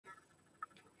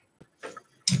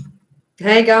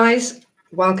Hey guys,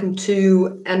 welcome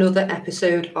to another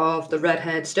episode of the Red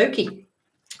Haired Stokie.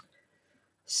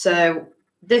 So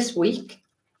this week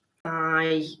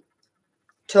I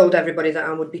told everybody that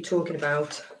I would be talking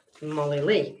about Molly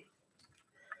Leigh.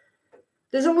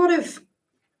 There's a lot of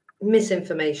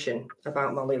misinformation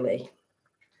about Molly Leigh,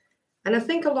 and I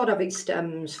think a lot of it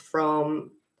stems from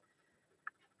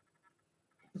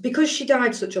because she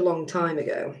died such a long time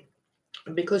ago,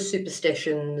 and because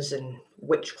superstitions and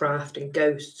witchcraft and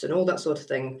ghosts and all that sort of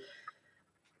thing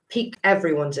pique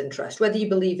everyone's interest, whether you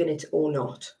believe in it or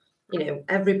not. You know,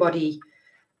 everybody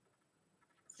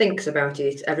thinks about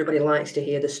it, everybody likes to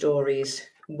hear the stories,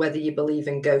 whether you believe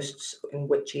in ghosts and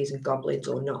witches and goblins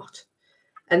or not.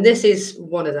 And this is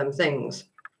one of them things.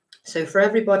 So for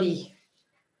everybody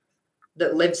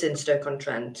that lives in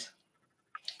Stoke-on-Trent,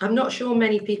 I'm not sure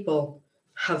many people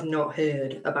have not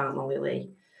heard about Molly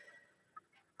Leigh.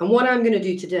 And what I'm going to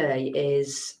do today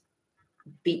is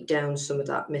beat down some of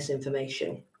that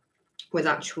misinformation with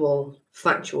actual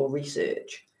factual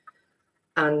research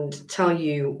and tell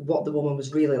you what the woman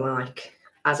was really like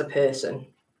as a person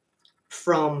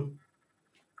from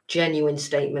genuine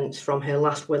statements from her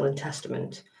last will and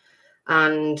testament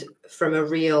and from a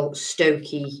real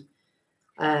Stokie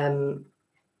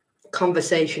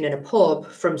conversation in a pub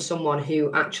from someone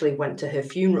who actually went to her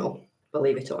funeral,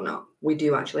 believe it or not. We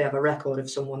do actually have a record of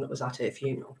someone that was at her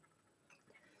funeral.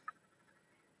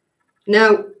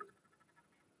 Now,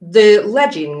 the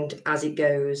legend, as it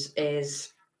goes,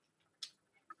 is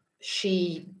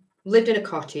she lived in a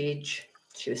cottage.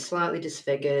 She was slightly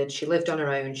disfigured. She lived on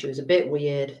her own. She was a bit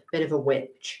weird, bit of a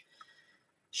witch.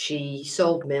 She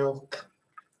sold milk.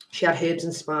 She had herbs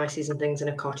and spices and things in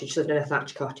a cottage. She lived in a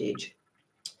thatched cottage.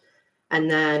 And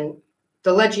then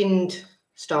the legend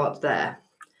starts there.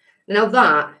 Now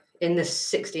that, in the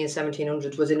 1600s and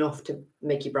 1700s, was enough to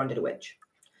make you branded a witch.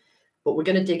 But we're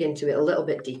going to dig into it a little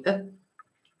bit deeper.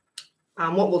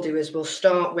 And what we'll do is we'll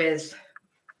start at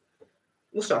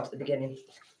the beginning.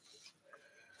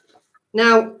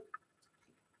 Now,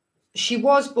 she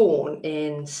was born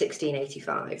in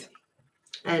 1685,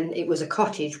 and it was a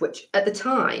cottage which at the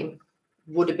time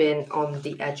would have been on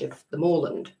the edge of the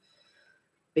moorland,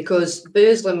 because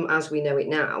Burslem, as we know it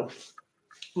now,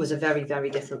 was a very, very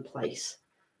different place.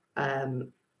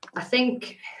 I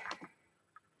think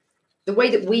the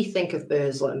way that we think of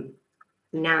Burslem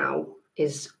now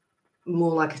is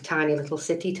more like a tiny little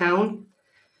city town.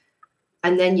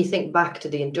 And then you think back to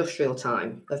the industrial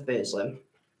time of Burslem,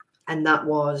 and that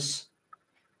was,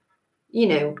 you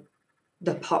know,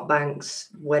 the pot banks,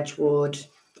 Wedgwood,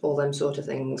 all them sort of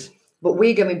things. But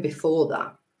we're going before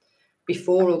that,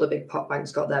 before all the big pot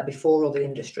banks got there, before all the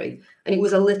industry. And it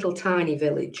was a little tiny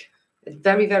village, a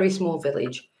very, very small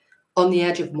village on the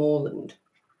edge of moorland.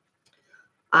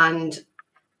 And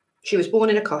she was born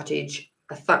in a cottage,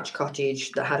 a thatched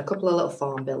cottage that had a couple of little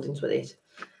farm buildings with it.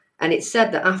 And it's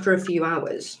said that after a few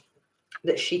hours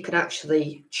that she could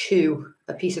actually chew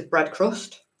a piece of bread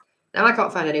crust. Now, I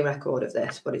can't find any record of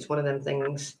this, but it's one of them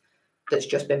things that's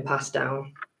just been passed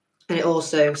down. And it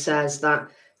also says that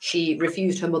she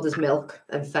refused her mother's milk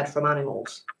and fed from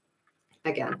animals.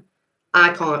 Again, I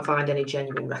can't find any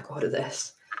genuine record of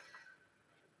this.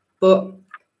 But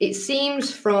it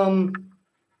seems from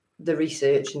the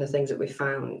research and the things that we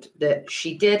found that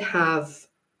she did have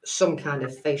some kind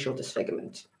of facial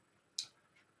disfigurement.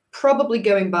 Probably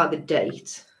going by the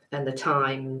date and the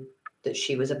time that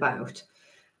she was about,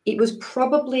 it was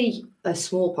probably a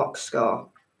smallpox scar.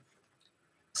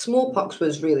 Smallpox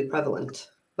was really prevalent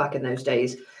back in those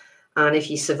days. And if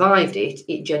you survived it,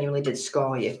 it genuinely did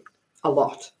scar you a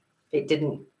lot. It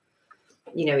didn't,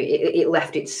 you know, it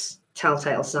left its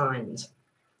telltale signs.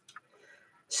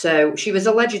 So she was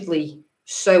allegedly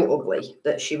so ugly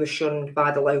that she was shunned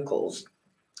by the locals.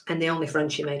 And the only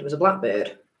friend she made was a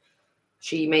blackbird.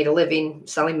 She made a living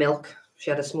selling milk. She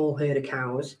had a small herd of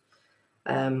cows,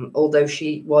 although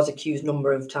she was accused a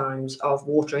number of times of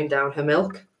watering down her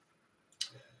milk.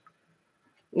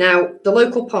 Now, the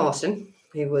local parson,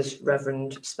 who was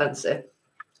Reverend Spencer,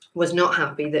 was not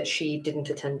happy that she didn't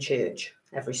attend church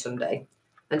every Sunday.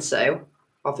 And so,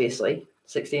 obviously,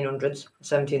 1600s,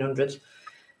 1700s,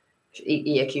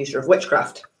 he accused her of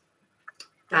witchcraft.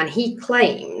 And he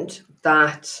claimed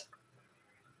that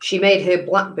she made her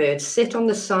blackbird sit on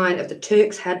the sign of the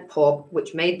Turk's Head pub,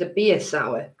 which made the beer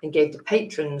sour and gave the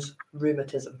patrons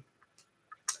rheumatism.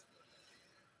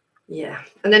 Yeah.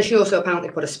 And then she also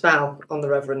apparently put a spell on the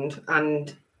Reverend,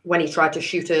 and when he tried to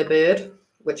shoot her bird,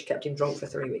 which kept him drunk for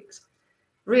 3 weeks.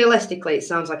 Realistically, it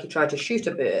sounds like he tried to shoot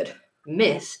a bird,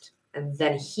 missed, and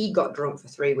then he got drunk for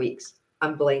 3 weeks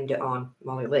and blamed it on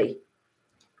Molly Leigh.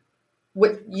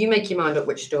 You make your mind up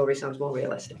which story sounds more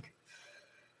realistic.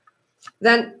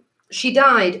 Then she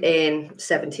died in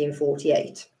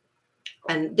 1748.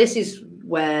 And this is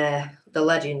where the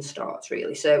legend starts,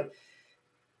 really. So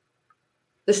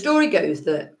the story goes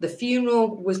that the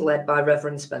funeral was led by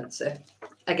Reverend Spencer.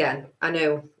 Again, I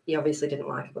know he obviously didn't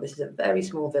like it, but this is a very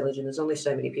small village and there's only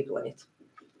so many people in it.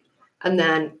 And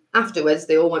then afterwards,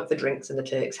 they all went for drinks in the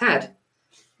Turk's Head.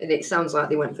 And it sounds like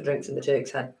they went for drinks in the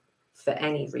Turk's Head for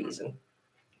any reason.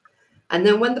 And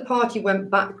then when the party went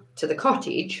back to the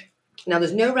cottage, now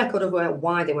there's no record of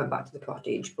why they went back to the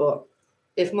cottage, but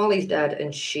if Molly's dead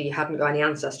and she hadn't got any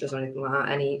ancestors or anything like that,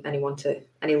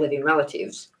 any living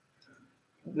relatives,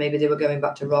 maybe they were going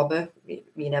back to rob her.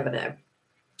 You never know.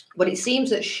 But it seems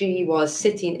that she was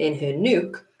sitting in her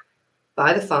nook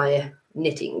by the fire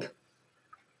knitting.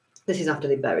 This is after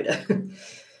they buried her.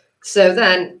 So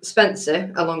then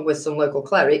Spencer, along with some local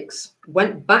clerics,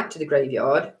 went back to the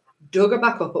graveyard, dug her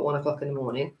back up at 1 o'clock in the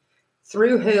morning,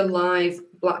 threw her live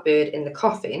blackbird in the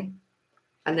coffin,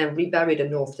 and then reburied her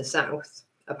north to south,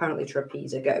 apparently to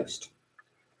appease a ghost.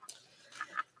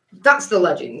 That's the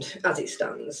legend as it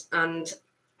stands. And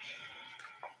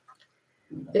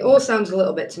it all sounds a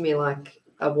little bit to me like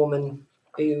a woman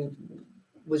who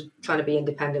was trying to be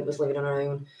independent, was living on her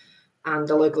own, and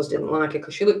the locals didn't like her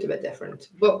because she looked a bit different.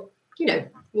 But,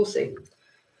 we'll see.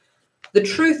 The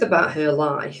truth about her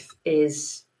life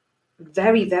is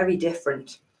very, very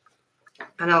different.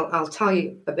 And I'll tell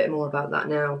you a bit more about that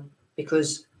now,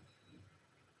 because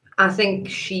I think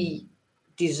she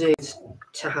deserves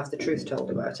to have the truth told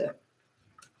about her.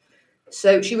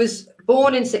 So she was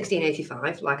born in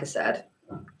 1685, like I said,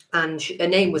 and her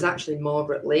name was actually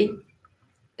Margaret Leigh,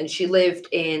 and she lived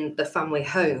in the family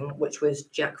home, which was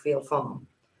Jackfield Farm.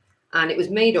 And it was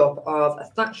made up of a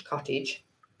thatched cottage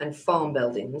and farm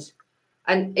buildings.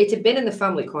 And it had been in the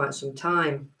family quite some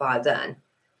time by then.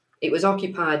 It was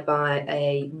occupied by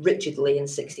a Richard Leigh in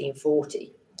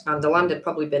 1640. And the land had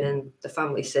probably been in the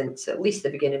family since at least the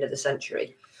beginning of the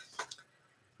century.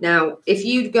 Now, if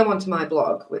you go onto my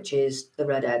blog, which is the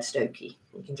Red Haired Stokie,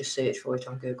 you can just search for it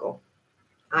on Google.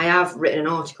 I have written an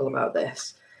article about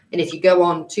this. And if you go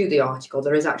on to the article,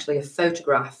 there is actually a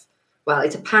photograph. Well,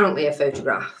 it's apparently a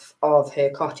photograph of her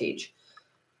cottage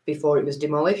before it was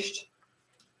demolished.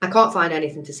 I can't find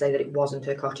anything to say that it wasn't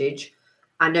her cottage.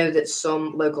 I know that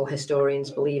some local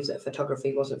historians believe that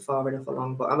photography wasn't far enough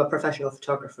along, but I'm a professional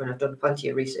photographer and I've done plenty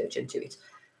of research into it.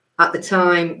 At the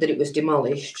time that it was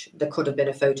demolished, there could have been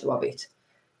a photo of it.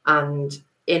 And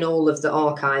in all of the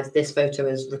archives, this photo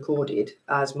is recorded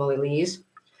as Molly Leigh's.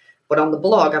 But on the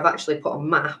blog, I've actually put a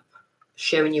map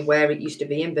showing you where it used to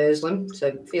be in Burslem.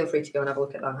 So feel free to go and have a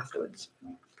look at that afterwards.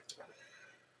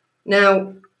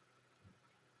 Now,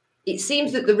 it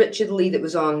seems that the Richard Leigh that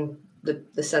was on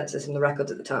the census and the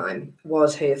records at the time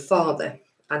was her father,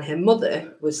 and her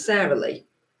mother was Sarah Leigh.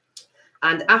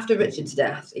 And after Richard's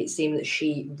death, it seemed that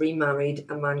she remarried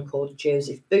a man called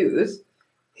Joseph Booth,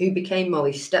 who became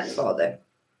Molly's stepfather,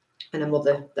 and her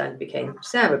mother then became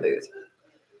Sarah Booth.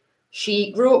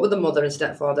 She grew up with a mother and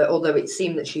stepfather, although it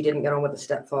seemed that she didn't get on with the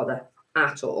stepfather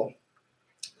at all.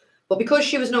 But because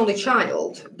she was an only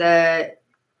child, there's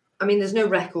no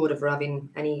record of her having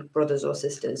any brothers or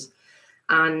sisters.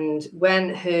 And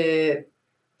when her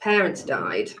parents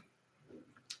died,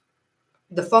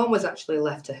 the farm was actually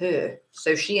left to her.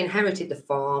 So she inherited the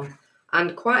farm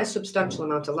and quite a substantial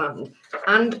amount of land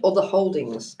and other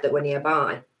holdings that were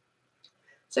nearby.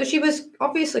 So she was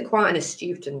obviously quite an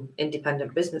astute and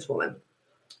independent businesswoman.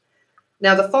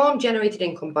 Now, the farm generated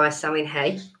income by selling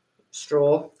hay,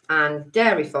 straw, and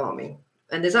dairy farming.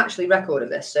 And there's actually record of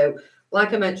this. So,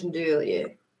 like I mentioned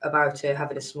earlier about her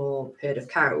having a small herd of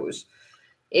cows,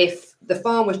 if the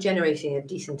farm was generating a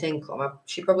decent income,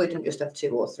 she probably didn't just have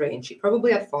 2 or 3, and she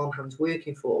probably had farmhands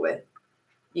working for her,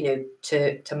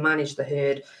 to manage the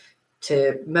herd,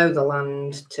 to mow the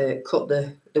land, to cut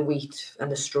the wheat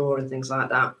and the straw and things like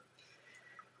that.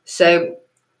 So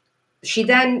she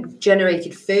then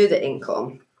generated further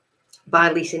income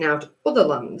by leasing out other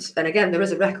lands. And again, there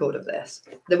is a record of this.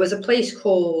 There was a place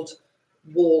called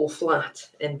Wall Flat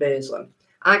in Burslem.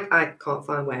 I can't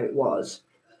find where it was,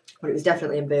 but it was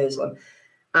definitely in Burslem.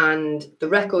 And the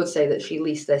records say that she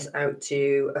leased this out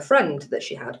to a friend that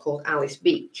she had called Alice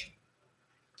Beach.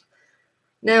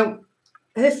 Now,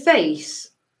 her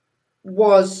face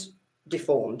was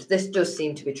deformed. This does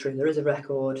seem to be true. There is a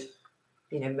record,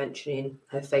 mentioning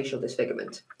her facial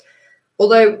disfigurement.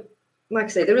 Although, like I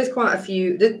say, there is quite a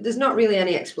few. There's not really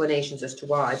any explanations as to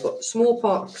why, but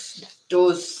smallpox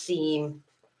does seem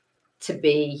to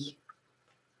be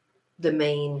the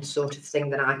main sort of thing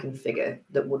that I can figure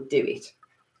that would do it.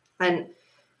 And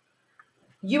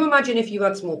You imagine if you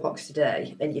had smallpox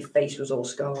today and your face was all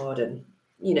scarred and,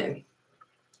 you know,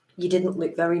 you didn't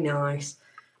look very nice.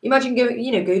 Imagine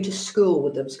going to school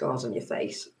with them scars on your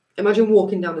face. Imagine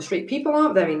walking down the street. People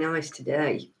aren't very nice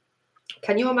today.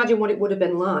 Can you imagine what it would have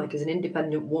been like as an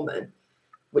independent woman,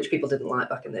 which people didn't like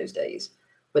back in those days,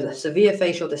 with a severe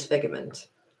facial disfigurement?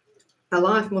 Her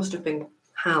life must have been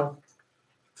hell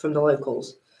from the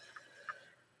locals.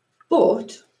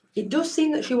 But it does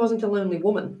seem that she wasn't a lonely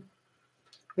woman,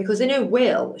 because in her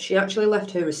will, she actually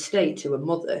left her estate to her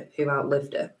mother, who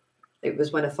outlived her. It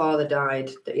was when her father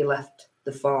died that he left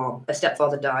the farm. Her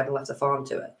stepfather died and left the farm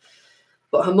to her.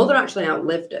 But her mother actually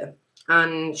outlived her,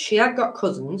 and she had got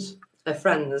cousins, her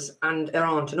friends, and her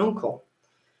aunt and uncle.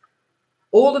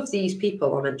 All of these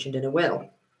people are mentioned in her will.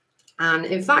 And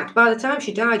in fact, by the time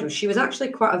she died, she was actually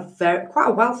quite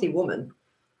a wealthy woman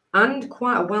and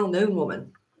quite a well-known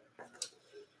woman.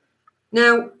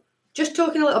 Now, just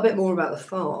talking a little bit more about the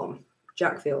farm,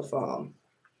 Jackfield Farm.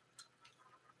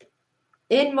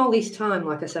 In Molly's time,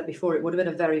 like I said before, it would have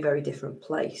been a very, very different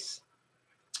place.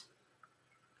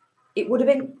 It would have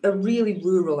been a really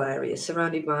rural area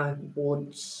surrounded by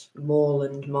woods,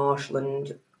 moorland,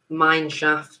 marshland, mine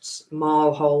shafts,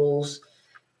 marl holes.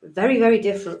 Very, very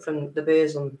different from the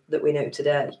Burslem that we know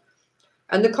today.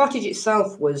 And the cottage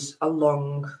itself was a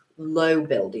long, low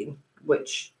building,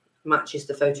 which matches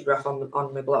the photograph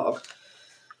on my blog.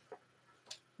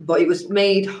 But it was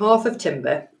made half of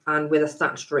timber and with a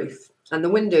thatched roof. And the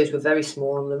windows were very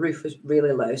small and the roof was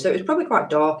really low. So it was probably quite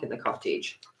dark in the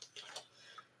cottage.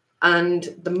 And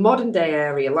the modern day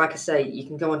area, like I say, you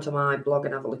can go onto my blog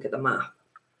and have a look at the map,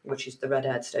 which is the Red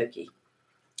Haired Stokie.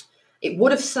 It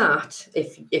would have sat,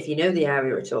 if you know the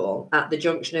area at all, at the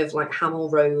junction of like Hamel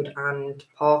Road and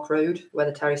Park Road, where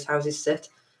the terrace houses sit.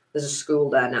 There's a school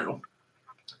there now.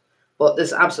 But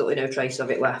there's absolutely no trace of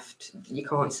it left. You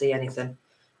can't see anything.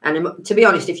 And to be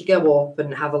honest, if you go up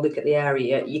and have a look at the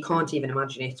area, you can't even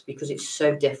imagine it because it's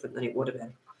so different than it would have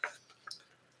been.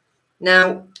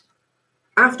 Now,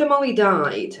 after Molly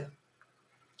died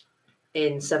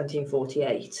in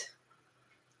 1748,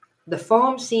 the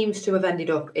farm seems to have ended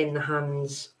up in the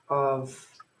hands of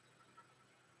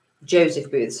Joseph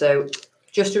Booth. So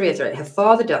just to reiterate, her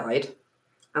father died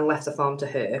and left the farm to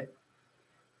her.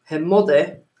 Her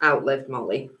mother outlived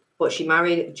Molly, but she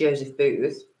married Joseph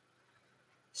Booth.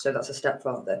 So that's a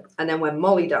stepfather. And then when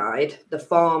Molly died, the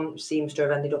farm seems to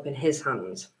have ended up in his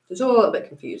hands. So it's all a little bit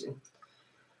confusing.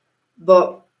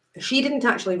 But she didn't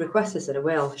actually request this in a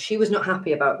will. She was not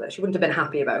happy about that. She wouldn't have been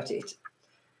happy about it.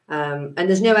 And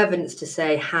there's no evidence to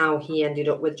say how he ended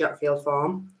up with Jackfield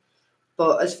Farm.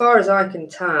 But as far as I can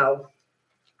tell,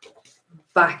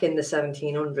 back in the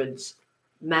 1700s,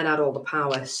 men had all the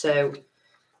power. So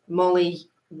Molly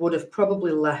would have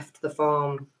probably left the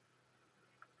farm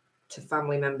to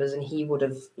family members, and he would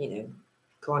have,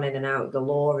 gone in and out of the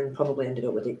law and probably ended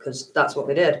up with it because that's what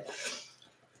they did.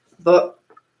 But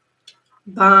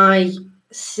by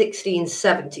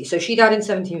 1670, so she died in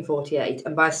 1748,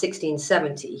 and by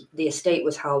 1670, the estate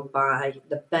was held by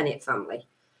the Bennett family.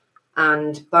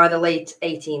 And by the late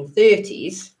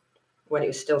 1830s, when it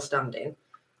was still standing,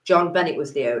 John Bennett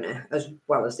was the owner as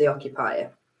well as the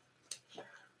occupier.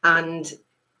 And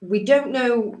we don't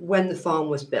know when the farm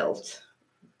was built,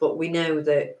 but we know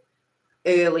that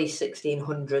early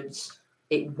 1600s,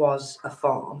 it was a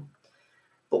farm.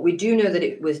 But we do know that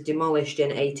it was demolished in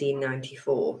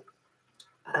 1894.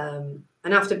 And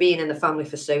after being in the family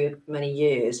for so many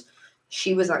years,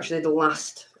 she was actually the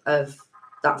last of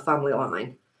that family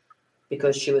line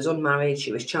because she was unmarried,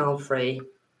 she was child-free.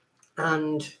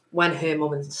 And when her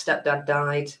mum and stepdad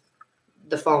died,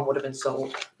 the farm would have been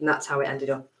sold. And that's how it ended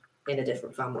up in a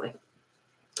different family.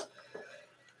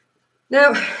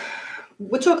 Now,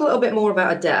 we'll talk a little bit more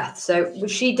about her death. So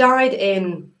she died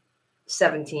in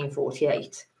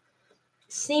 1748,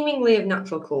 seemingly of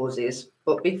natural causes.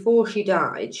 But before she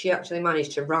died, she actually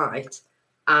managed to write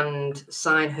and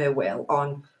sign her will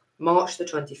on March the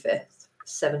 25th,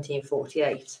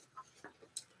 1748.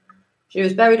 She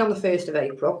was buried on the 1st of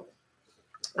April,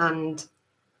 and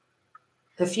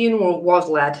her funeral was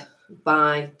led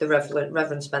by the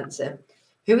Reverend Spencer,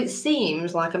 who it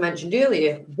seems, like I mentioned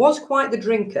earlier, was quite the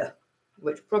drinker,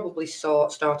 which probably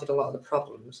started a lot of the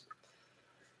problems.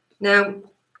 Now,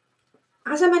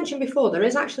 as I mentioned before, there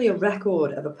is actually a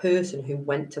record of a person who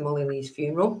went to Molly Leigh's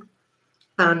funeral,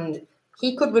 and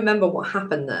he could remember what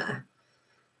happened there.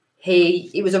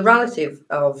 He was a relative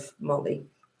of Molly,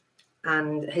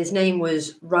 and his name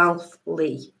was Ralph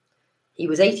Lee. He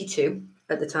was 82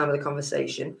 at the time of the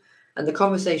conversation, and the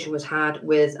conversation was had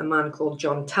with a man called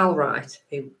John Talwright,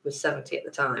 who was 70 at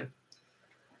the time.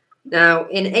 Now,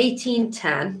 in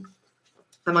 1810,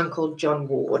 a man called John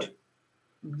Ward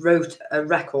wrote a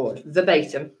record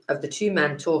verbatim of the two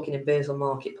men talking in Burslem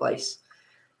Marketplace.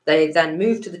 They then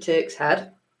moved to the Turk's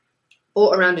Head,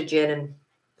 bought around a gin and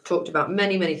talked about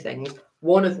many, many things,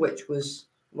 one of which was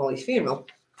Molly's funeral.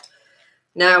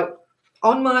 Now,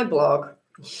 on my blog,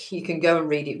 you can go and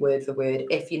read it word for word.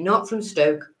 If you're not from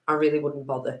Stoke, I really wouldn't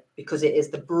bother, because it is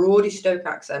the broadest Stoke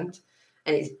accent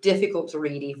and it's difficult to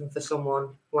read even for someone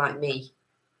like me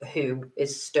who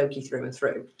is Stokey through and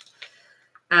through.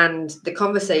 And the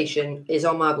conversation is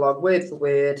on my blog word for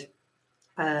word,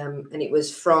 and it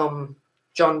was from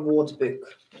John Ward's book,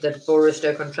 The Borough of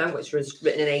Stoke-on-Trent, which was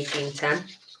written in 1810.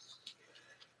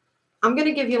 I'm going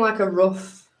to give you like a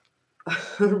rough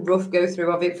go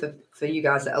through of it for you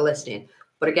guys that are listening.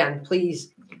 But again,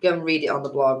 please go and read it on the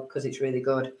blog because it's really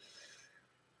good.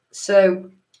 So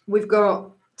we've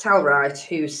got Talwright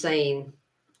who's saying,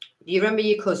 do you remember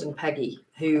your cousin Peggy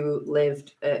who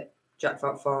lived at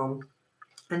Jackfart Farm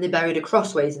and they buried her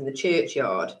crossways in the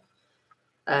churchyard?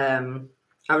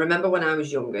 I remember when I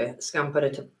was younger, scampered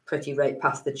at a pretty rate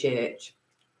past the church,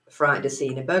 frightened of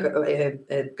seeing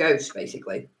a ghost,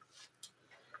 basically.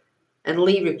 And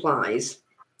Lee replies,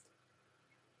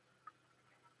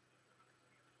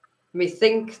 me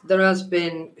think there has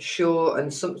been sure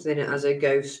and something as a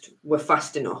ghost were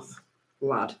fast enough,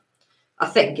 lad. I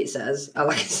think it says. I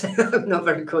like I said, I'm not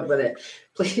very good with it.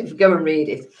 Please go and read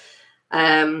it.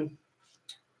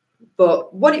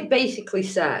 But what it basically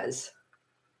says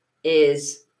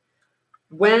is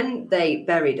when they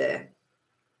buried her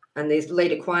and they laid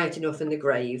her quiet enough in the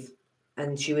grave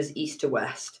and she was east to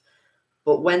west,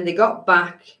 but when they got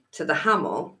back to the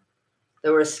hammer,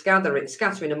 there were a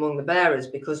scattering among the bearers,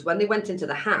 because when they went into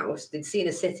the house, they'd seen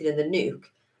her sitting in the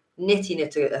nook, knitting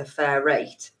it at a fair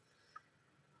rate.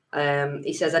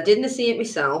 He says, I didn't see it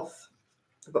myself,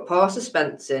 but Parson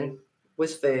Spencer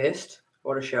was first,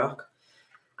 what a shock.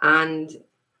 And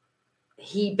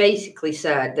he basically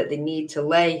said that they need to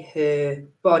lay her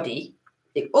body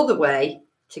the other way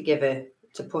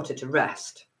to put her to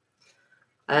rest.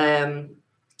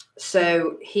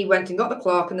 So he went and got the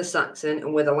clerk and the Saxon,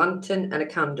 and with a lantern and a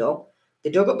candle, they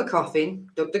dug up the coffin,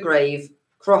 dug the grave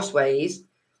crossways,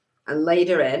 and laid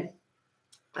her in.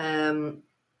 And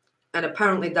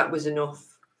apparently that was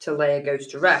enough to lay a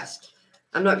ghost to rest.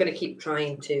 I'm not going to keep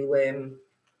trying to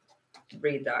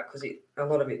read that because a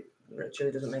lot of it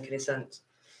actually doesn't make any sense.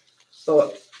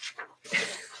 But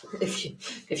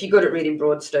if you're good at reading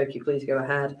Broad Stokie, please go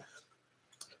ahead.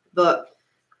 But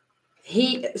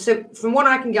so from what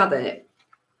I can gather,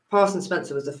 Parson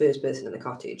Spencer was the first person in the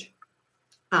cottage,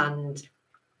 and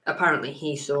apparently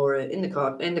he saw her in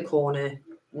the corner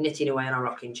knitting away in a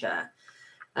rocking chair.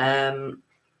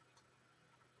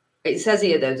 It says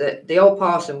here though that the old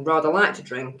parson rather liked to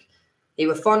drink. He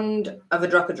was fond of a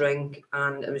drop of drink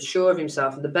and was sure of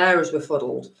himself, and the bearers were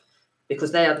fuddled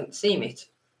because they hadn't seen it,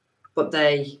 but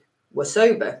they were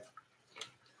sober.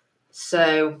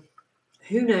 So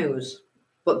who knows?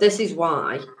 But this is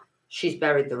why she's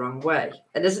buried the wrong way.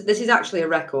 And this is actually a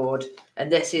record,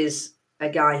 and this is a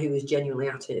guy who was genuinely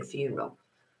at her funeral.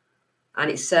 And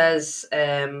it says,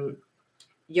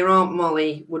 your Aunt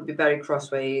Molly would be buried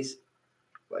crossways,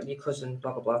 your cousin,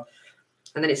 blah, blah, blah.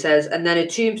 And then it says, and then a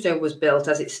tombstone was built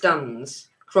as it stands,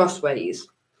 crossways.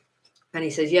 And he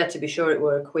says, yeah, to be sure it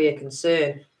were a queer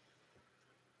concern.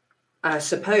 I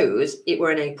suppose it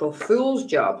were an April Fool's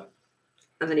job.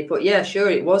 And then he put, yeah, sure,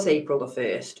 it was April the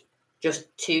 1st, just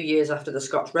 2 years after the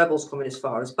Scotch rebels coming as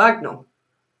far as Bagnall.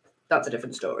 That's a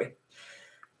different story.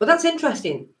 But that's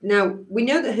interesting. Now, we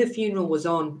know that her funeral was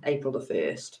on April the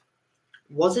 1st.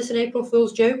 Was this an April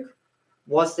Fool's joke?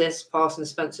 Was this Parson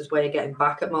Spencer's way of getting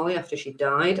back at Molly after she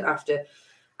died?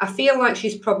 I feel like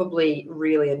she's probably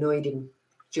really annoyed him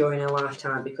during her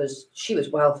lifetime because she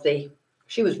was wealthy,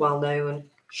 she was well known,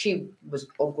 she was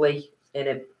ugly in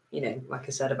a, like I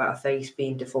said about her face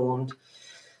being deformed.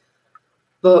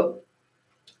 But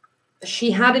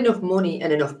she had enough money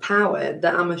and enough power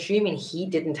that I'm assuming he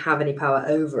didn't have any power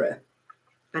over her.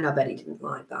 And I bet he didn't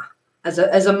like that. As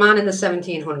a man in the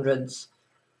 1700s,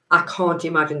 I can't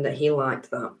imagine that he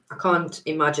liked that. I can't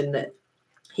imagine that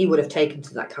he would have taken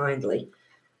to that kindly.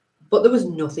 But there was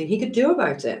nothing he could do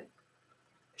about it.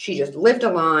 She just lived a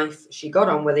life. She got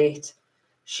on with it.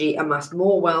 She amassed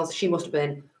more wealth. She must have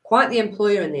been quite the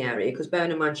employer in the area, because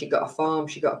bearing in mind she got a farm,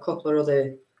 she got a couple of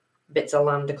other bits of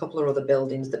land, a couple of other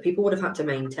buildings that people would have had to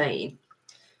maintain.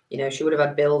 She would have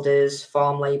had builders,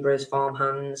 farm labourers, farm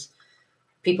hands,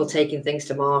 people taking things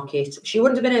to market. She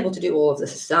wouldn't have been able to do all of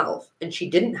this herself, and she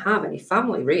didn't have any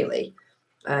family really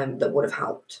that would have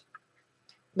helped.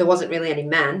 There wasn't really any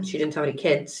men. She didn't have any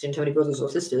kids. She didn't have any brothers or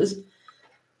sisters.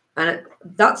 And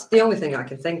that's the only thing I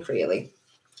can think, really.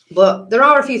 But there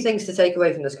are a few things to take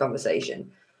away from this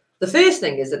conversation. The first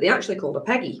thing is that they actually called her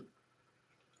Peggy,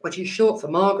 which is short for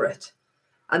Margaret.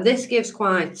 And this gives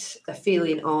quite a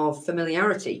feeling of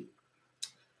familiarity.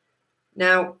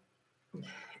 Now,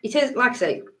 it is, like I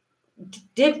say,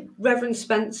 did Reverend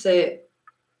Spencer,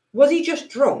 was he just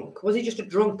drunk? Was he just a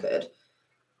drunkard?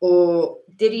 Or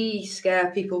did he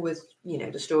scare people with,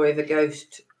 the story of a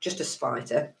ghost just to spite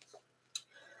her?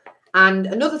 And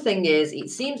another thing is, it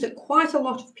seems that quite a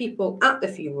lot of people at the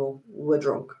funeral were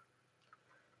drunk.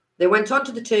 They went on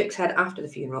to the Turk's Head after the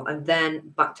funeral and then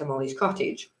back to Molly's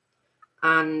cottage.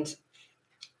 And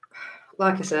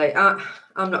like I say,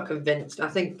 I'm not convinced. I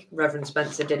think Reverend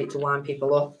Spencer did it to wind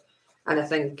people up. And I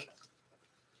think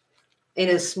in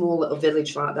a small little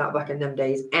village like that back in them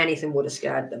days, anything would have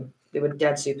scared them. They were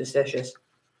dead superstitious.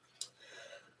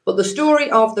 But the story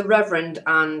of the Reverend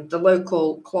and the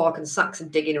local Clark and Saxon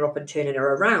digging her up and turning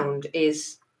her around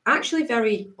is actually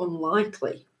very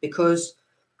unlikely, because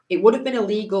it would have been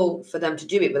illegal for them to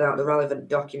do it without the relevant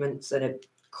documents and a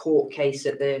court case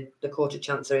at the Court of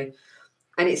Chancery.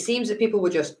 And it seems that people were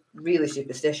just really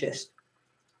superstitious.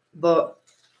 But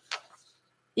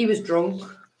he was drunk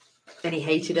and he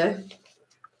hated her.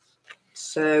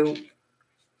 So,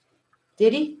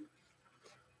 did he?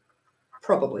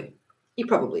 Probably. He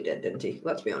probably did, didn't he?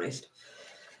 Let's be honest.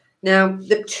 Now,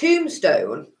 the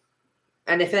tombstone,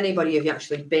 and if anybody have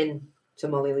actually been to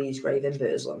Molly Leigh's grave in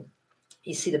Burslem,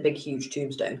 you see the big, huge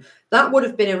tombstone. That would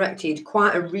have been erected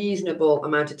quite a reasonable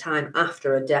amount of time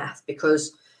after a death,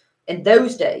 because in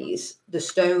those days, the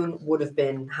stone would have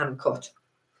been hand-cut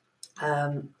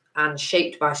and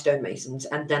shaped by stonemasons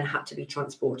and then had to be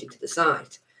transported to the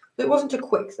site. But it wasn't a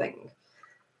quick thing.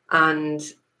 And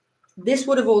this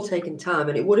would have all taken time,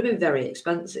 and it would have been very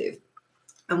expensive.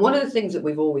 And one of the things that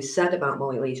we've always said about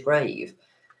Molly Leigh's grave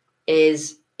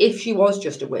is, if she was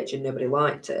just a witch and nobody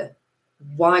liked her,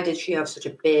 why did she have such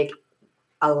a big,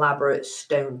 elaborate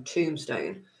stone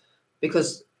tombstone?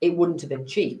 Because it wouldn't have been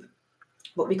cheap.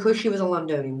 But because she was a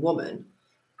landowning woman,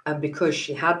 and because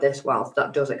she had this wealth,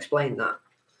 that does explain that.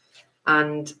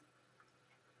 And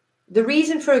the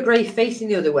reason for a grave facing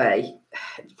the other way,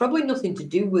 it's probably nothing to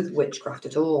do with witchcraft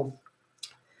at all.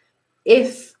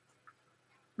 If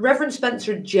Reverend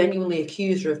Spencer had genuinely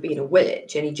accused her of being a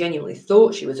witch, and he genuinely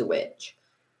thought she was a witch,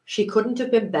 she couldn't have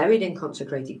been buried in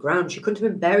consecrated ground. She couldn't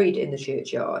have been buried in the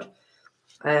churchyard.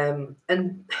 And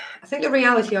I think the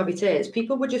reality of it is,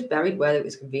 people were just buried where it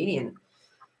was convenient.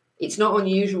 It's not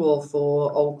unusual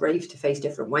for old graves to face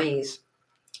different ways.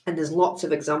 And there's lots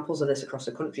of examples of this across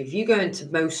the country. If you go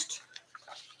into most,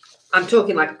 I'm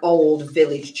talking like old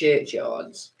village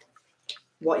churchyards,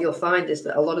 what you'll find is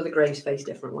that a lot of the graves face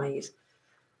different ways.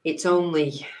 It's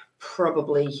only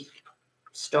probably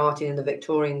starting in the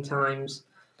Victorian times,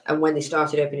 and when they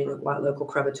started opening up like local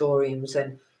crematoriums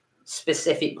and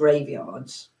specific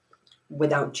graveyards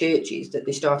without churches, that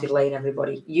they started laying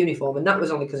everybody uniform, and that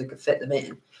was only because it could fit them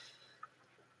in.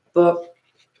 But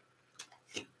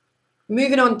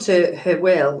moving on to her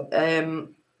will,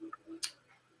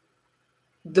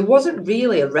 there wasn't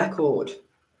really a record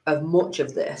of much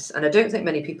of this, and I don't think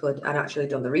many people had actually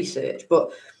done the research,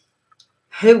 but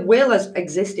her will has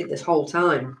existed this whole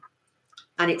time,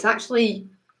 and it's actually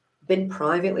been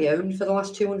privately owned for the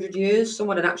last 200 years.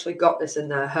 Someone had actually got this in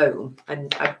their home,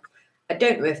 and I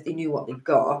don't know if they knew what they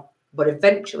got, but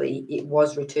eventually it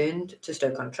was returned to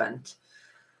Stoke-on-Trent.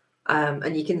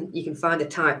 And you can find a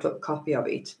typed up copy of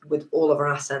it with all of her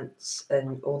assets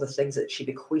and all the things that she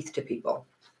bequeathed to people.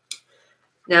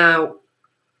 Now,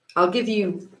 I'll give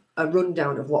you a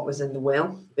rundown of what was in the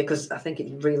will, because I think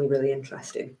it's really, really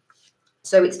interesting.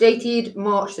 So it's dated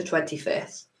March the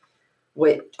 25th,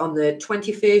 which on the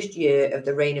 21st year of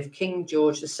the reign of King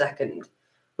George II,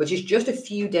 which is just a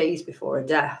few days before her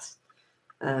death.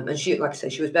 And she, like I say,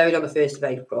 she was buried on the 1st of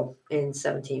April in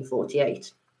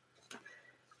 1748.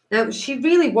 Now, she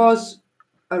really was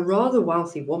a rather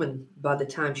wealthy woman by the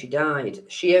time she died.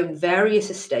 She owned various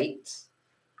estates,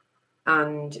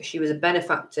 and she was a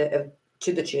benefactor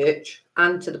to the church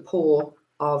and to the poor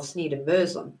of Sneyd and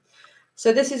Burslem.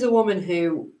 So this is a woman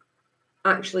who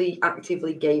actually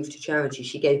actively gave to charity.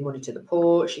 She gave money to the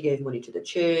poor, she gave money to the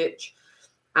church,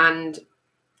 and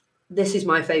this is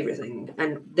my favourite thing,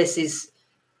 and this is,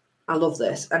 I love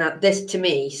this, and this to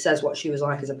me says what she was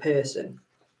like as a person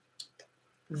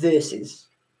versus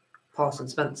Parson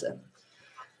Spencer.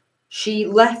 She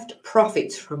left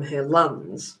profits from her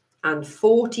lands and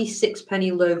 46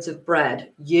 penny loaves of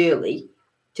bread yearly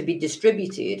to be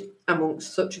distributed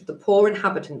amongst such of the poor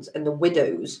inhabitants and the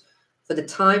widows for the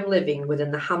time living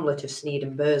within the hamlet of Sneyd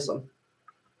and Burslem.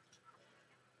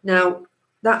 Now,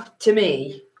 that to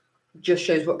me just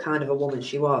shows what kind of a woman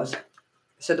she was.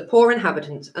 So the poor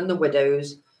inhabitants and the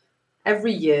widows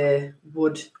every year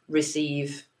would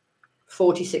receive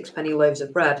 46 penny loaves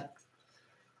of bread.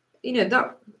 You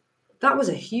know, that was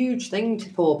a huge thing to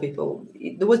poor people.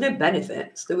 There was no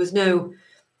benefits. There was no,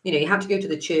 you know, you had to go to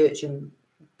the church and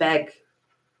beg,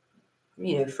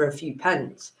 you know, for a few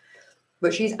pence.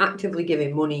 But she's actively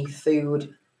giving money,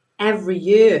 food every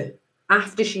year.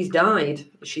 After she's died,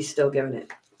 she's still giving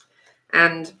it.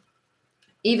 And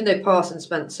even though Parson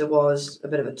Spencer was a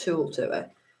bit of a tool to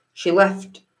her, she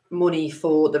left money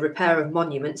for the repair of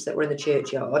monuments that were in the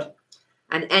churchyard,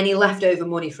 and any leftover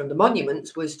money from the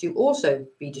monuments was to also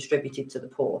be distributed to the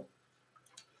poor.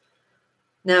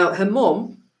 Now, her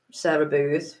mum, Sarah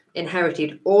Booth,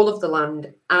 inherited all of the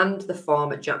land and the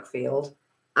farm at Jackfield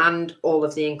and all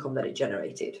of the income that it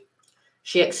generated.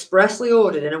 She expressly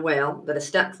ordered in a will that a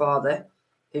stepfather,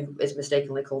 who is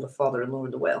mistakenly called a father-in-law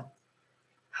in the will,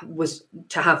 was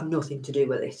to have nothing to do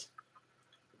with it.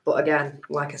 But again,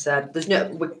 like I said, there's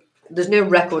no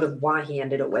record of why he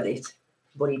ended up with it,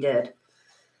 but he did.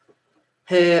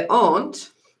 Her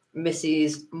aunt,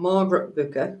 Mrs. Margaret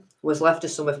Booker, was left a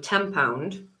sum of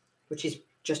 £10, which is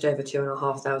just over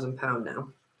 £2,500 now,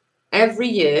 every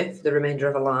year for the remainder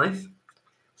of her life.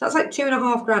 So that's like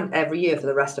 £2,500 every year for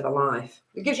the rest of her life.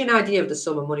 It gives you an idea of the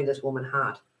sum of money this woman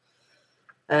had.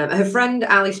 Her friend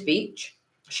Alice Beach,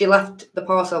 she left the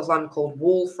parcel of land called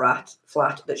Wall Flat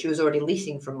that she was already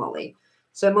leasing from Molly.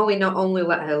 So Molly not only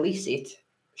let her lease it,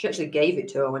 she actually gave it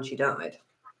to her when she died.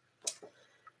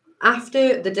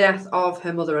 After the death of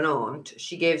her mother and aunt,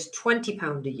 she gives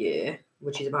 £20 a year,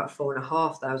 which is about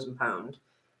 £4,500,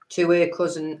 to her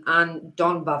cousin Anne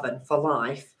Donbavon for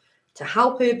life to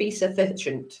help her be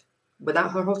sufficient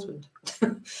without her husband.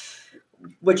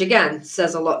 Which again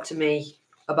says a lot to me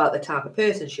about the type of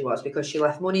person she was, because she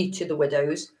left money to the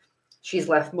widows. She's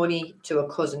left money to a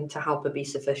cousin to help her be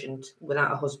sufficient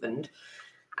without a husband.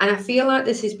 And I feel like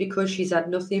this is because she's had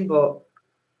nothing but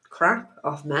crap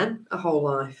off men her whole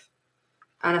life.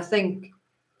 And I think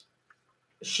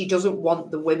she doesn't want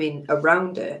the women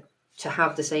around her to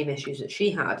have the same issues that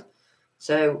she had.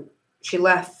 So she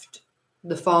left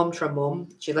the farm to her mum.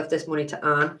 She left this money to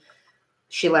Anne.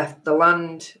 She left the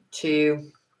land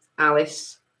to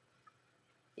Alice.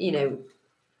 You know,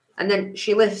 and then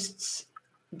she lists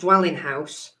dwelling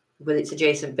house with its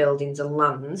adjacent buildings and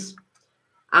lands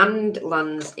in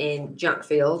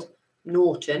Jackfield,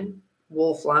 Norton,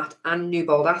 Wallflat, and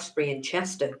Newbold Asprey in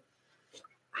Chester.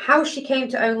 How she came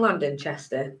to own land in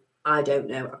Chester, I don't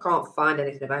know. I can't find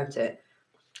anything about it.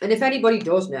 And if anybody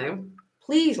does know,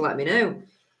 please let me know.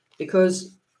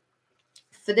 Because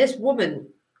for this woman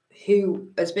who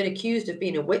has been accused of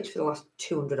being a witch for the last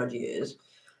 200 odd years,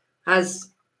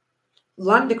 has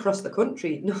land across the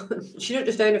country. She don't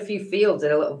just own a few fields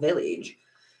in a little village.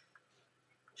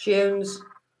 She owns,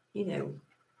 you know,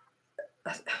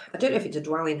 I don't know if it's a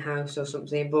dwelling house or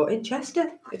something, but in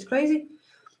Chester. It's crazy.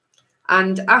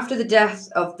 And after the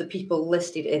death of the people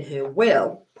listed in her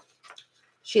will,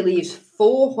 she leaves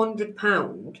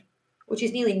 £400, which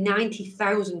is nearly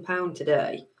 £90,000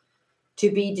 today,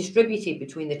 to be distributed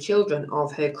between the children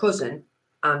of her cousin,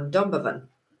 Anne Donbavon.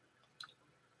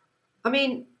 I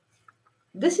mean,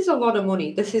 this is a lot of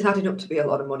money. This is adding up to be a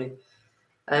lot of money.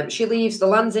 She leaves the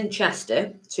lands in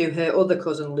Chester to her other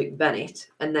cousin, Luke Bennett,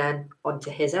 and then on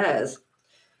to his heirs.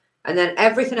 And then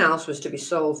everything else was to be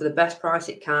sold for the best price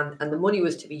it can, and the money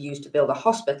was to be used to build a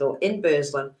hospital in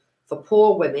Burslem for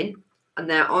poor women and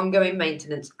their ongoing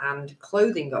maintenance and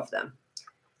clothing of them.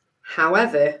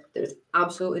 However, there is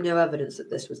absolutely no evidence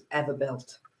that this was ever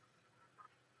built.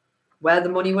 Where the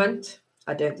money went,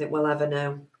 I don't think we'll ever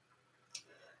know.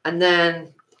 And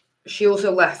then she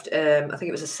also left, I think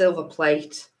it was a silver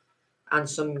plate and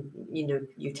some, you know,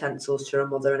 utensils to her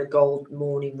mother and a gold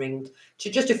mourning ring. To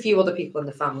just a few other people in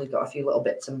the family got a few little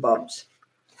bits and bobs.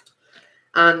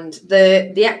 And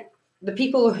the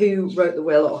people who wrote the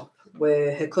will up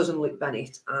were her cousin Luke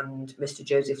Bennett and Mr.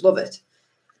 Joseph Lovett.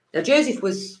 Now, Joseph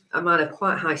was a man of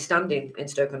quite high standing in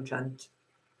Stoke-on-Trent.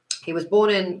 He was born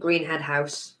in Greenhead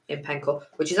House in Penkhull,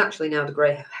 which is actually now the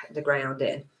Greyhound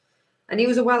Inn. And he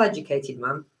was a well-educated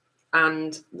man.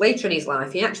 And later in his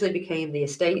life, he actually became the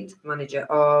estate manager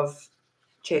of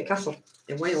Chirk Castle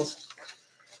in Wales.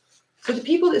 So the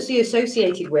people that she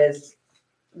associated with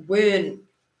weren't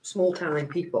small-time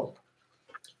people.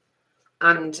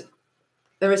 And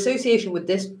her association with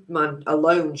this man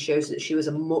alone shows that she was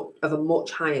of a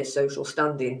much higher social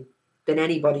standing than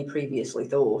anybody previously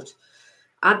thought.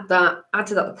 Add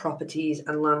to that the properties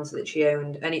and lands that she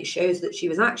owned, and it shows that she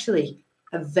was actually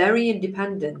a very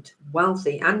independent,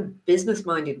 wealthy, and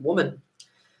business-minded woman.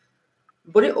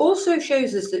 But it also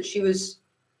shows us that she was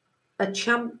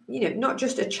not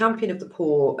just a champion of the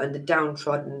poor and the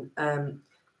downtrodden,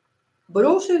 but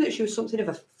also that she was something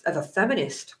of a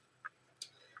feminist.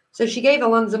 So she gave her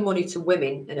lands and money to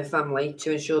women in her family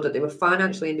to ensure that they were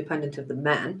financially independent of the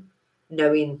men,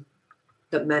 knowing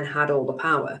that men had all the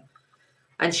power.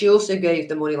 And she also gave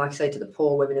the money, like I say, to the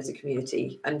poor women as a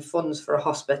community and funds for a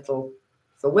hospital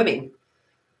for women.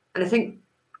 And I think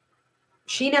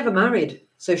she never married,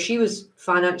 so she was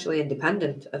financially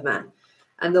independent of men.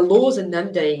 And the laws in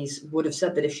them days would have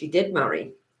said that if she did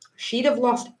marry, she'd have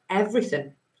lost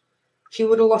everything. She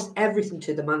would have lost everything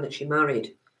to the man that she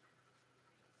married.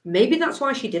 Maybe that's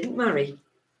why she didn't marry.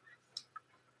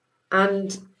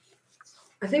 And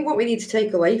I think what we need to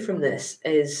take away from this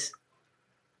is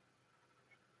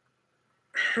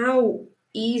how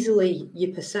easily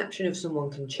your perception of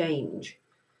someone can change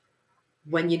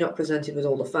when you're not presented with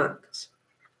all the facts.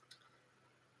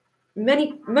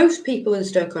 Most people in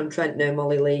Stoke-on-Trent know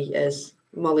Molly Leigh as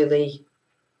Molly Leigh,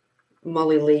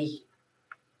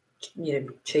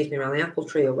 chase me around the apple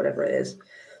tree or whatever it is.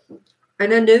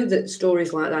 And I know that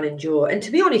stories like that endure. And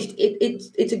to be honest,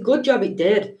 it's a good job it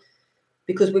did,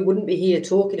 because we wouldn't be here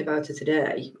talking about her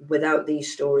today without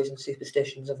these stories and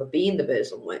superstitions of her being the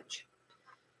Burslem Witch.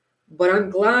 But I'm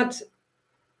glad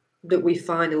that we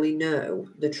finally know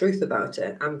the truth about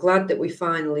it. I'm glad that we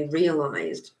finally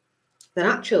realised that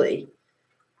actually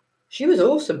she was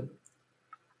awesome.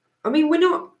 I mean, we're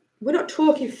not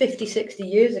talking 50, 60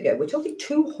 years ago. We're talking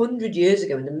 200 years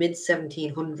ago in the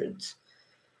mid-1700s,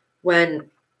 when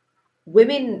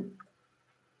women,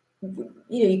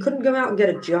 you couldn't go out and get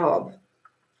a job.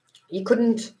 You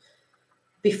couldn't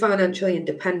be financially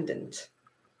independent.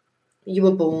 You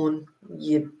were born,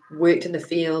 you worked in the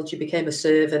fields, you became a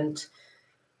servant,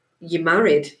 you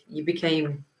married, you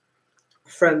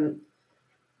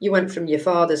went from your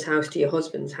father's house to your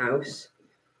husband's house,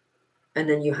 and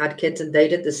then you had kids and they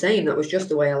did the same. That was just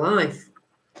the way of life.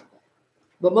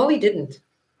 But Molly didn't.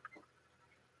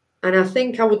 And I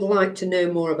think I would like to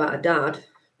know more about her dad,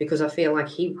 because I feel like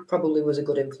he probably was a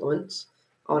good influence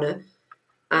on her.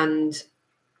 And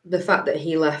the fact that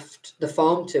he left the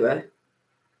farm to her,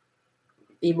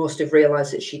 he must have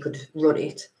realised that she could run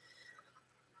it.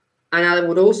 And I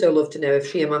would also love to know if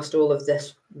she amassed all of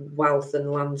this wealth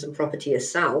and lands and property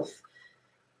herself,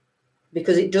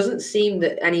 because it doesn't seem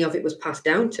that any of it was passed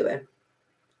down to her.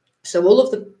 So all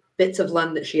of the bits of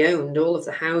land that she owned, all of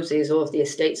the houses, all of the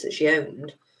estates that she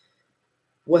owned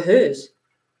were hers.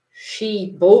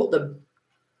 She bought them,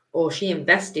 or she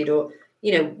invested, or,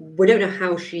 we don't know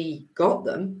how she got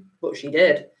them, but she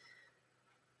did.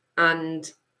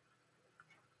 And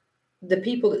the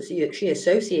people that she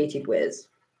associated with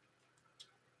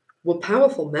were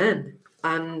powerful men.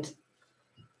 And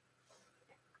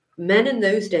men in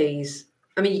those days,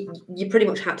 I mean, you pretty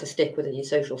much had to stick within your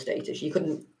social status. You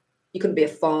couldn't be a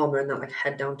farmer and then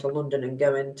head down to London and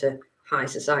go into high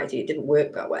society. It didn't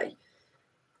work that way.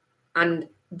 And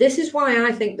this is why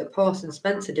I think that Parson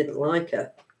Spencer didn't like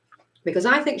her, because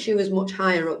I think she was much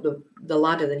higher up the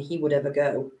ladder than he would ever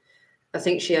go. I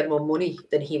think she had more money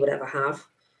than he would ever have.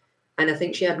 And I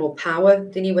think she had more power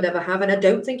than he would ever have. And I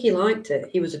don't think he liked it.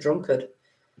 He was a drunkard.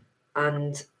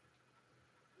 And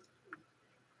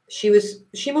she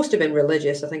must have been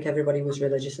religious. I think everybody was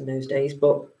religious in those days,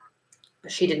 but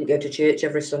she didn't go to church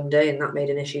every Sunday, and that made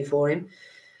an issue for him.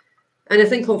 And I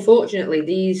think, unfortunately,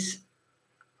 these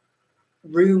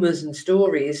rumours and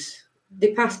stories,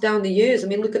 they passed down the years. I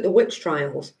mean, look at the witch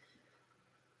trials.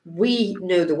 We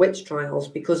know the witch trials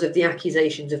because of the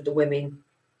accusations of the women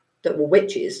that were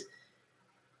witches.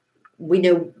 We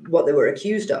know what they were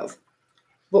accused of.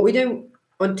 But we don't,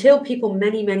 until people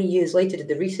many, many years later did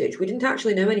the research, we didn't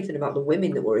actually know anything about the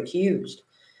women that were accused.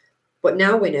 But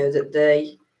now we know that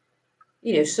they,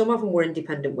 some of them were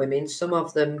independent women. Some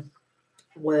of them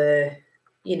were,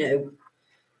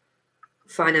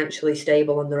 financially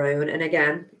stable on their own. And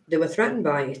again, they were threatened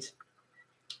by it.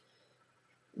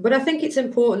 But I think it's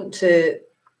important to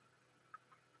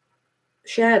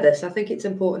share this. I think it's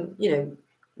important,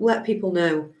 let people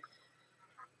know.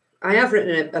 I have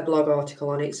written a blog article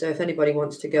on it, so if anybody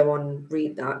wants to go on and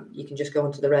read that, you can just go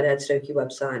onto the Red Haired Stokie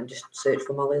website and just search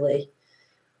for Molly Leigh.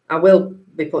 I will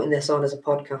be putting this on as a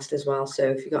podcast as well, so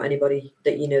if you've got anybody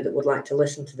that you know that would like to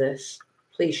listen to this,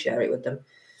 please share it with them.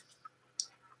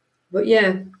 But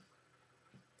yeah,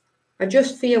 I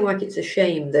just feel like it's a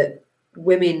shame that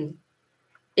women,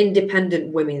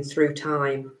 independent women through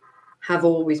time, have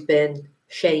always been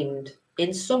shamed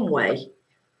in some way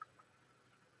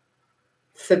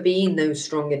for being those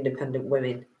strong, independent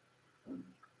women.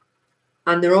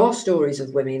 And there are stories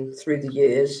of women through the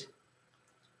years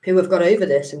who have got over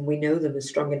this, and we know them as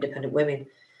strong, independent women.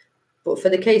 But for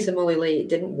the case of Molly Leigh, it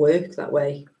didn't work that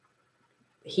way.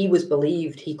 He was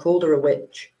believed. He called her a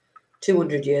witch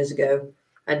 200 years ago,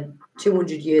 and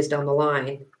 200 years down the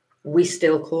line, we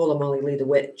still call her Molly Leigh the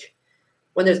witch,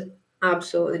 when there's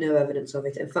absolutely no evidence of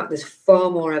it. In fact, there's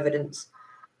far more evidence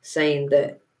saying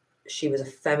that she was a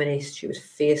feminist, she was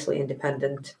fiercely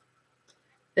independent.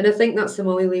 And I think that's the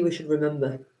Molly Leigh we should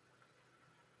remember.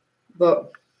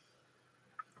 But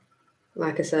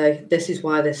like I say, this is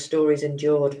why this story's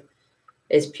endured,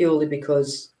 is purely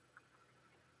because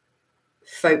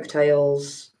folk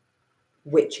tales,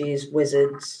 witches,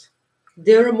 wizards,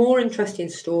 they're a more interesting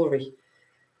story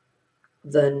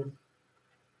than,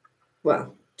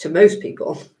 well, to most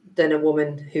people, than a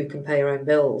woman who can pay her own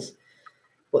bills.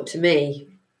 But to me,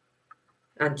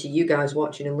 and to you guys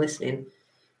watching and listening,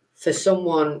 for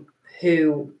someone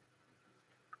who,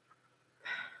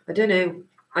 I don't know,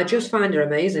 I just find her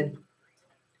amazing.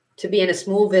 To be in a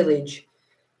small village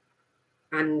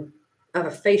and have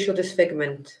a facial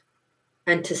disfigurement,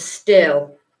 and to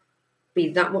still be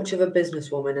that much of a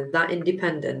businesswoman and that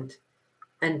independent,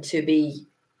 and to be,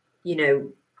 you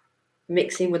know,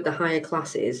 mixing with the higher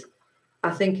classes,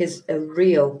 I think is a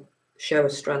real show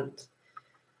of strength.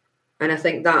 And I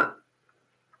think that,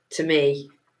 to me,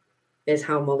 is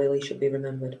how Molly Leigh should be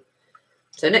remembered.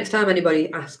 So next time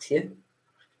anybody asks you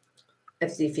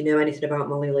if you know anything about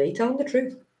Molly Leigh, tell them the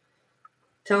truth.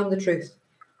 Tell them the truth.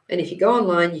 And if you go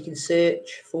online, you can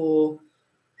search for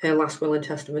her last will and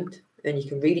testament, and you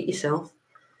can read it yourself.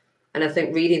 And I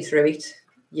think reading through it,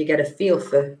 you get a feel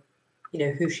for, you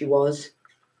know, who she was,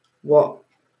 what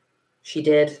she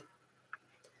did.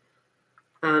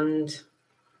 And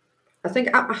I think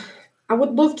I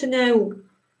would love to know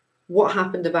what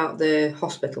happened about the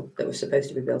hospital that was supposed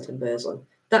to be built in Burslem.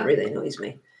 That really annoys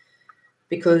me.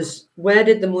 Because where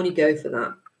did the money go for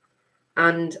that?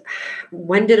 And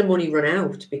when did the money run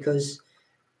out? Because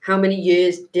how many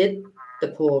years did the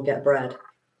poor get bread?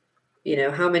 You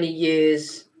know, how many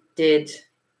years did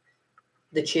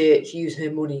the church use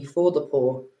her money for the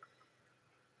poor?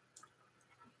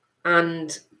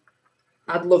 And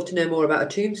I'd love to know more about a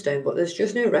tombstone, but there's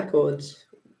just no records.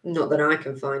 Not that I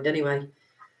can find anyway.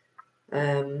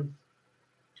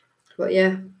 But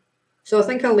yeah, so I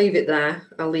think I'll leave it there.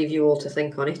 I'll leave you all to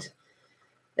think on it.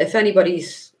 If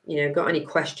anybody's, you know, got any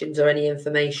questions or any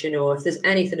information, or if there's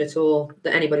anything at all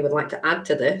that anybody would like to add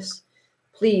to this,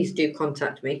 please do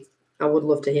contact me. I would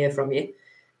love to hear from you.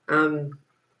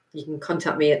 You can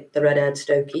contact me at the Red Haired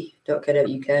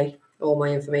Stokie.co.uk. All my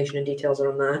information and details are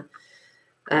on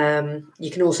there.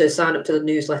 You can also sign up to the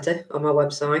newsletter on my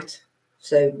website,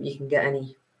 so you can get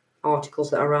any articles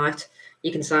that I write.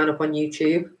 You can sign up on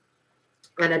YouTube.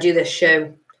 And I do this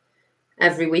show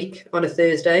every week on a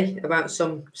Thursday about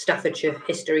some Staffordshire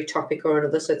history topic or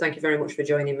another. So thank you very much for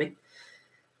joining me.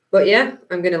 But yeah,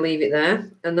 I'm going to leave it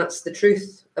there. And that's the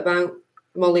truth about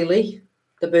Molly Leigh,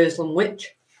 the Burslem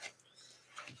Witch.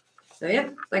 So yeah,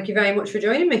 thank you very much for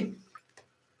joining me.